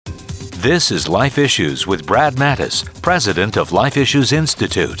This is Life Issues with Brad Mattis, president of Life Issues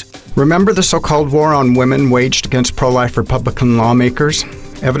Institute. Remember the so-called war on women waged against pro-life Republican lawmakers?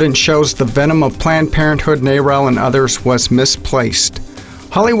 Evidence shows the venom of Planned Parenthood, NARAL, and others was misplaced.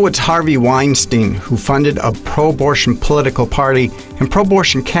 Hollywood's Harvey Weinstein, who funded a pro-abortion political party and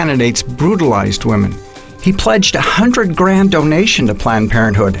pro-abortion candidates, brutalized women. He pledged $100,000 donation to Planned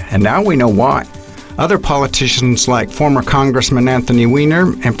Parenthood, and now we know why. Other politicians like former Congressman Anthony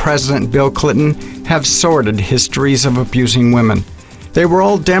Weiner and President Bill Clinton have sordid histories of abusing women. They were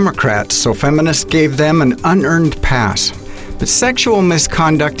all Democrats, so feminists gave them an unearned pass. But sexual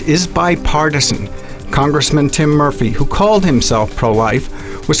misconduct is bipartisan. Congressman Tim Murphy, who called himself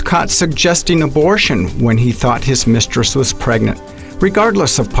pro-life, was caught suggesting abortion when he thought his mistress was pregnant.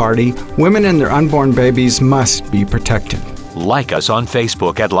 Regardless of party, women and their unborn babies must be protected. Like us on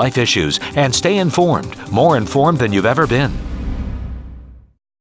Facebook at Life Issues and stay informed, more informed than you've ever been.